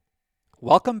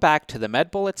Welcome back to the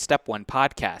MedBullets Step 1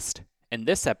 podcast. In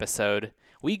this episode,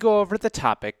 we go over the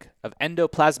topic of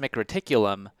endoplasmic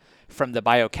reticulum from the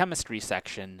biochemistry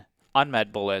section on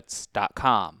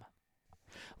medbullets.com.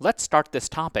 Let's start this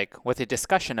topic with a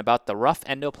discussion about the rough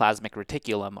endoplasmic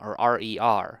reticulum, or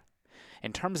RER.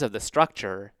 In terms of the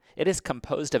structure, it is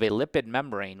composed of a lipid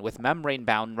membrane with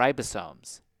membrane-bound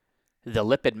ribosomes. The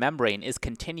lipid membrane is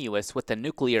continuous with the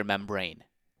nuclear membrane.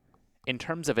 In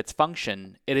terms of its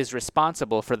function, it is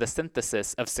responsible for the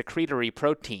synthesis of secretory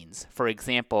proteins, for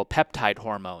example, peptide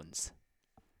hormones.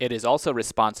 It is also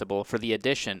responsible for the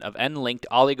addition of N-linked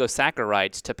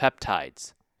oligosaccharides to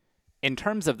peptides. In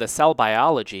terms of the cell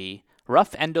biology,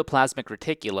 rough endoplasmic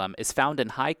reticulum is found in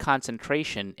high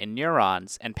concentration in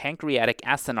neurons and pancreatic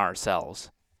acinar cells.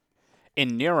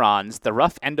 In neurons, the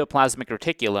rough endoplasmic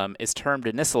reticulum is termed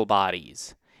Nissl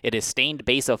bodies. It is stained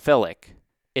basophilic.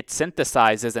 It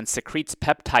synthesizes and secretes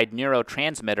peptide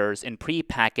neurotransmitters in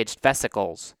pre-packaged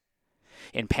vesicles.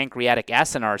 In pancreatic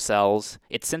acinar cells,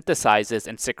 it synthesizes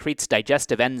and secretes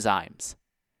digestive enzymes.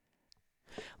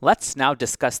 Let's now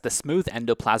discuss the smooth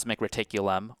endoplasmic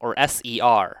reticulum, or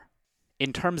SER.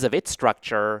 In terms of its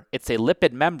structure, it's a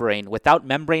lipid membrane without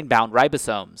membrane-bound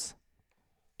ribosomes.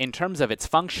 In terms of its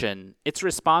function, it's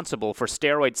responsible for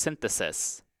steroid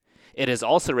synthesis. It is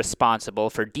also responsible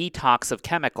for detox of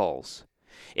chemicals.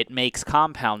 It makes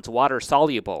compounds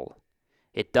water-soluble.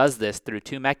 It does this through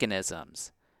two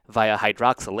mechanisms, via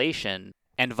hydroxylation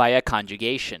and via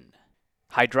conjugation.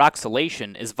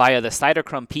 Hydroxylation is via the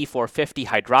cytochrome P450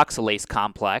 hydroxylase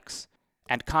complex,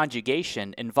 and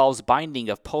conjugation involves binding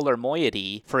of polar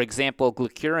moiety, for example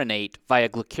glucuronate via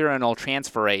glucuronol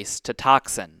transferase to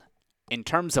toxin. In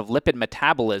terms of lipid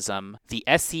metabolism, the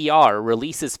SER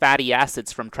releases fatty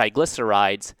acids from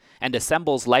triglycerides and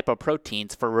assembles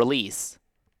lipoproteins for release.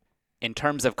 In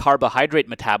terms of carbohydrate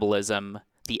metabolism,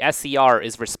 the SER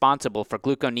is responsible for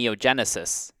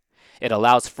gluconeogenesis. It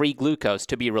allows free glucose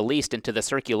to be released into the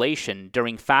circulation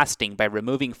during fasting by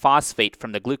removing phosphate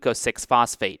from the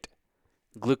glucose-6-phosphate.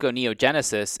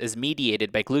 Gluconeogenesis is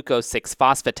mediated by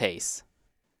glucose-6-phosphatase.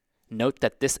 Note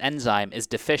that this enzyme is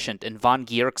deficient in von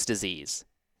Gierk's disease.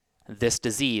 This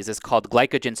disease is called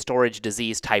glycogen storage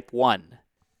disease type 1.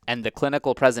 And the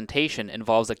clinical presentation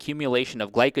involves accumulation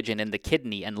of glycogen in the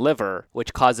kidney and liver,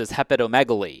 which causes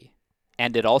hepatomegaly,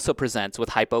 and it also presents with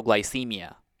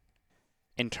hypoglycemia.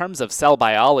 In terms of cell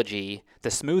biology, the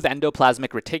smooth endoplasmic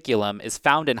reticulum is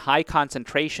found in high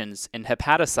concentrations in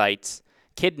hepatocytes,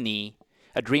 kidney,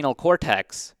 adrenal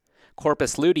cortex,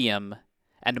 corpus luteum,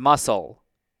 and muscle.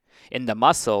 In the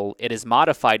muscle, it is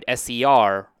modified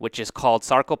SER, which is called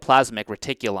sarcoplasmic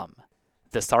reticulum.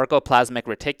 The sarcoplasmic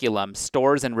reticulum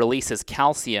stores and releases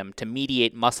calcium to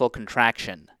mediate muscle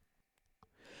contraction.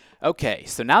 Okay,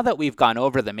 so now that we've gone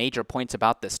over the major points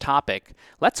about this topic,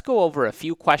 let's go over a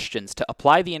few questions to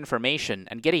apply the information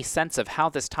and get a sense of how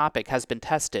this topic has been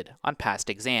tested on past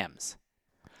exams.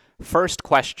 First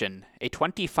question, a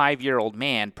 25-year-old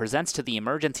man presents to the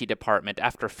emergency department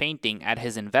after fainting at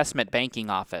his investment banking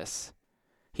office.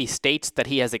 He states that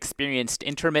he has experienced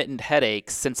intermittent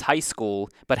headaches since high school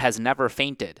but has never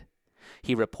fainted.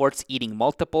 He reports eating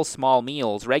multiple small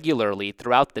meals regularly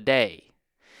throughout the day.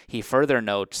 He further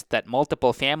notes that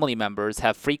multiple family members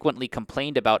have frequently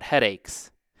complained about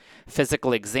headaches.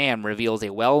 Physical exam reveals a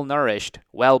well-nourished,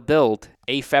 well-built,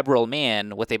 afebrile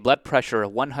man with a blood pressure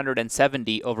of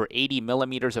 170 over 80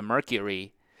 millimeters of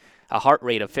mercury, a heart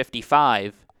rate of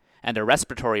 55, and a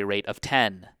respiratory rate of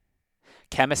 10.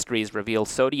 Chemistries reveal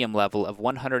sodium level of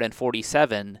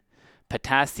 147,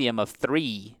 potassium of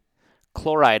 3,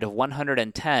 chloride of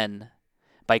 110,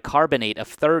 bicarbonate of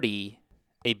 30,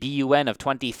 a BUN of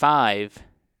 25,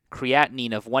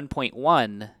 creatinine of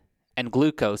 1.1, and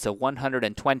glucose of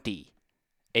 120.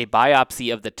 A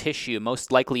biopsy of the tissue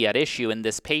most likely at issue in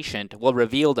this patient will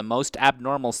reveal the most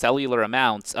abnormal cellular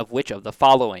amounts of which of the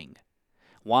following: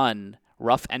 1.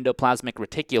 Rough endoplasmic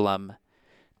reticulum.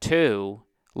 2.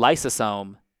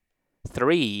 Lysosome.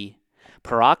 3.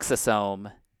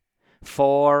 Peroxisome.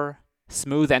 4.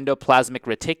 Smooth endoplasmic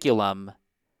reticulum.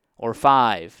 Or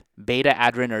 5.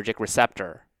 Beta-adrenergic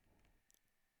receptor.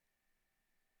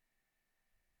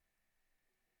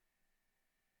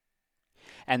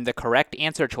 And the correct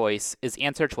answer choice is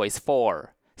answer choice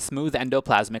 4, smooth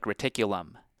endoplasmic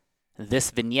reticulum.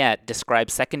 This vignette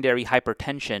describes secondary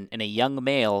hypertension in a young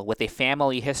male with a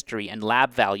family history and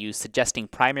lab values suggesting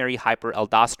primary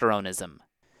hyperaldosteronism.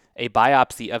 A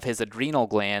biopsy of his adrenal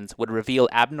glands would reveal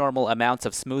abnormal amounts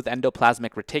of smooth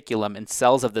endoplasmic reticulum in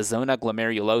cells of the zona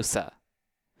glomerulosa.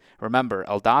 Remember,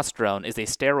 aldosterone is a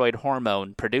steroid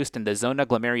hormone produced in the zona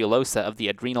glomerulosa of the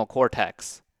adrenal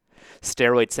cortex.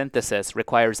 Steroid synthesis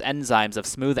requires enzymes of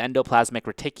smooth endoplasmic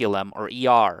reticulum, or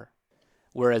ER,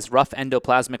 whereas rough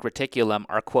endoplasmic reticulum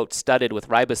are, quote, studded with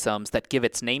ribosomes that give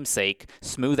its namesake.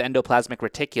 Smooth endoplasmic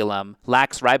reticulum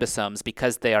lacks ribosomes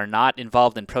because they are not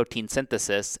involved in protein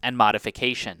synthesis and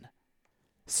modification.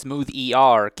 Smooth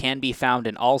ER can be found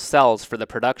in all cells for the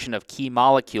production of key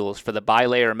molecules for the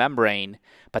bilayer membrane,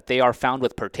 but they are found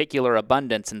with particular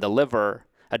abundance in the liver,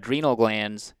 adrenal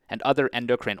glands, and other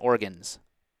endocrine organs.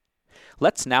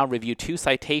 Let's now review 2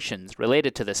 citations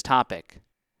related to this topic.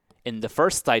 In the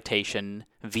first citation,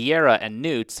 Vieira and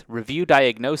Newts review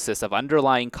diagnosis of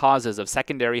underlying causes of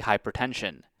secondary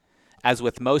hypertension. As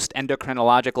with most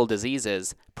endocrinological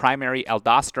diseases, primary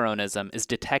aldosteronism is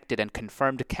detected and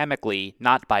confirmed chemically,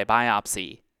 not by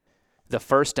biopsy. The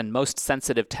first and most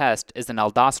sensitive test is an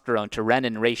aldosterone to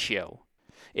renin ratio.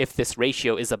 If this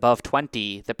ratio is above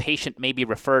 20, the patient may be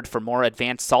referred for more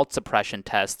advanced salt suppression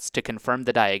tests to confirm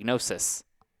the diagnosis.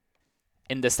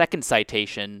 In the second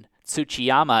citation,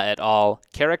 Tsuchiyama et al.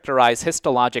 Characterize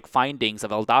histologic findings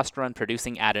of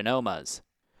aldosterone-producing adenomas.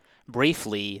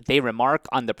 Briefly, they remark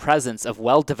on the presence of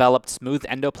well-developed smooth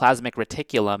endoplasmic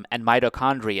reticulum and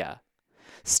mitochondria.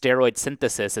 Steroid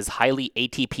synthesis is highly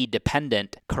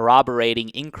ATP-dependent, corroborating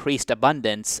increased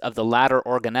abundance of the latter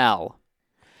organelle.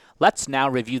 Let's now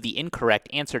review the incorrect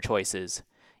answer choices.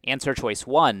 Answer choice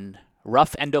 1,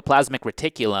 rough endoplasmic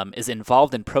reticulum is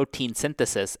involved in protein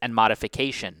synthesis and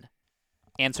modification.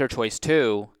 Answer choice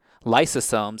 2,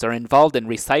 lysosomes are involved in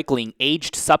recycling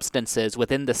aged substances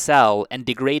within the cell and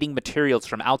degrading materials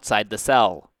from outside the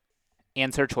cell.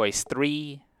 Answer choice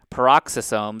 3,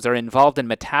 peroxisomes are involved in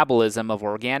metabolism of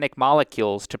organic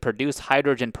molecules to produce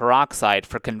hydrogen peroxide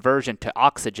for conversion to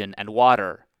oxygen and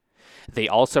water. They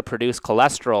also produce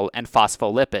cholesterol and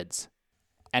phospholipids.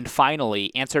 And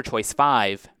finally, answer choice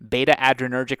 5,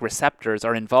 beta-adrenergic receptors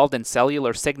are involved in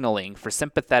cellular signaling for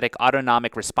sympathetic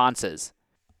autonomic responses.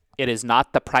 It is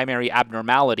not the primary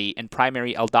abnormality in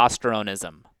primary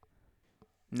aldosteronism.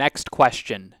 Next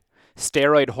question.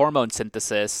 Steroid hormone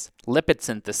synthesis, lipid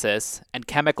synthesis, and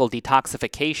chemical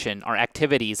detoxification are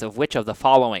activities of which of the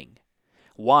following?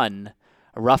 1.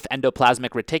 Rough endoplasmic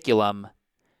reticulum.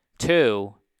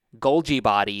 2. Golgi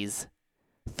bodies.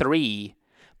 3.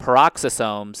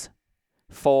 Peroxisomes.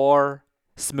 4.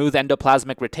 Smooth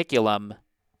endoplasmic reticulum.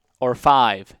 Or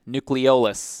 5.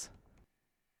 Nucleolus.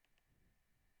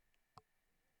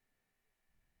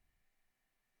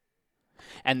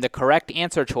 And the correct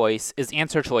answer choice is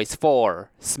answer choice 4,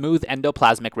 smooth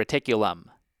endoplasmic reticulum.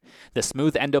 The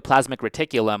smooth endoplasmic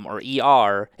reticulum, or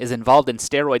ER, is involved in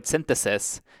steroid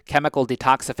synthesis, chemical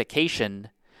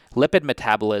detoxification, lipid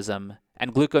metabolism,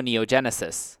 and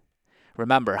gluconeogenesis.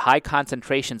 Remember, high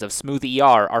concentrations of smooth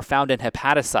ER are found in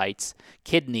hepatocytes,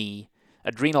 kidney,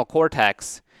 adrenal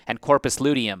cortex, and corpus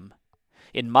luteum.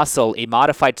 In muscle, a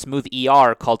modified smooth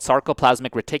ER called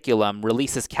sarcoplasmic reticulum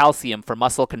releases calcium for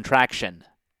muscle contraction.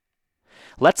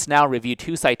 Let's now review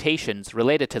 2 citations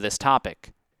related to this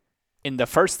topic. In the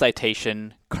first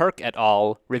citation, Kirk et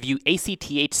al. Review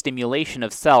ACTH stimulation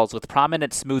of cells with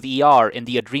prominent smooth ER in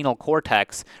the adrenal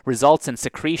cortex results in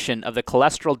secretion of the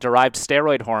cholesterol-derived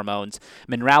steroid hormones,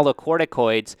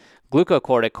 mineralocorticoids,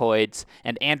 glucocorticoids,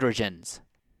 and androgens.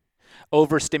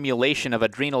 Overstimulation of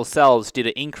adrenal cells due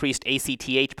to increased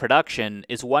ACTH production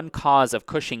is one cause of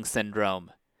Cushing's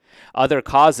syndrome. Other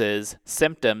causes,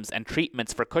 symptoms, and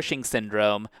treatments for Cushing's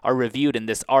syndrome are reviewed in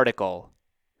this article.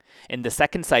 In the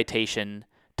second citation,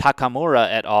 Takamura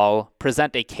et al.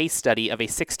 Present a case study of a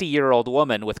 60-year-old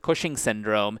woman with Cushing's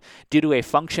syndrome due to a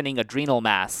functioning adrenal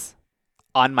mass.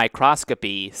 On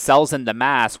microscopy, cells in the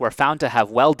mass were found to have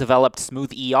well-developed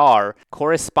smooth ER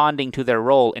corresponding to their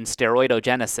role in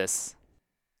steroidogenesis.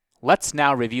 Let's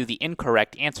now review the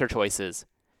incorrect answer choices.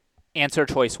 Answer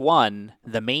choice 1,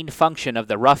 the main function of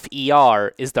the rough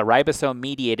ER is the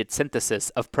ribosome-mediated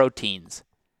synthesis of proteins.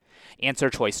 Answer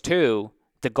choice 2,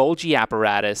 the Golgi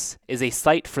apparatus is a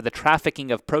site for the trafficking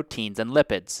of proteins and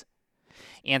lipids.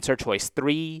 Answer choice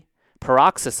 3,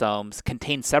 peroxisomes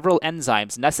contain several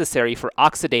enzymes necessary for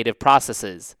oxidative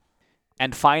processes.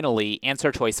 And finally,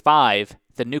 answer choice 5,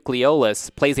 the nucleolus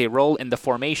plays a role in the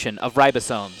formation of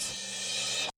ribosomes.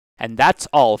 And that's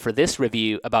all for this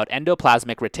review about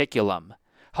endoplasmic reticulum.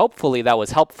 Hopefully that was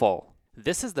helpful.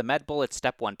 This is the MedBullets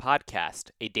Step 1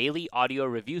 podcast, a daily audio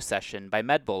review session by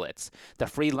MedBullets, the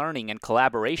free learning and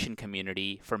collaboration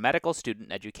community for medical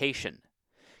student education.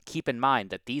 Keep in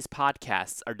mind that these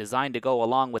podcasts are designed to go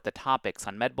along with the topics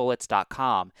on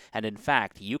medbullets.com, and in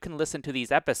fact, you can listen to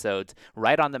these episodes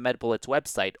right on the MedBullets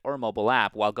website or mobile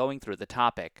app while going through the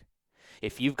topic.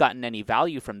 If you've gotten any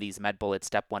value from these MedBullets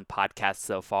Step 1 podcasts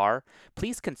so far,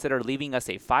 please consider leaving us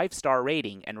a 5-star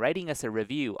rating and writing us a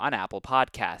review on Apple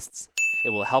Podcasts.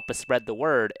 It will help us spread the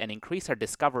word and increase our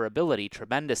discoverability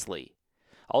tremendously.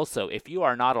 Also, if you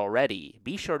are not already,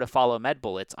 be sure to follow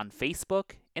MedBullets on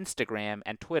Facebook, Instagram,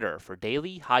 and Twitter for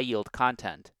daily high-yield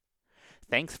content.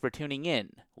 Thanks for tuning in.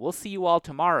 We'll see you all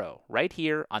tomorrow, right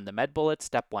here on the MedBullets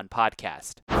Step 1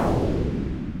 podcast.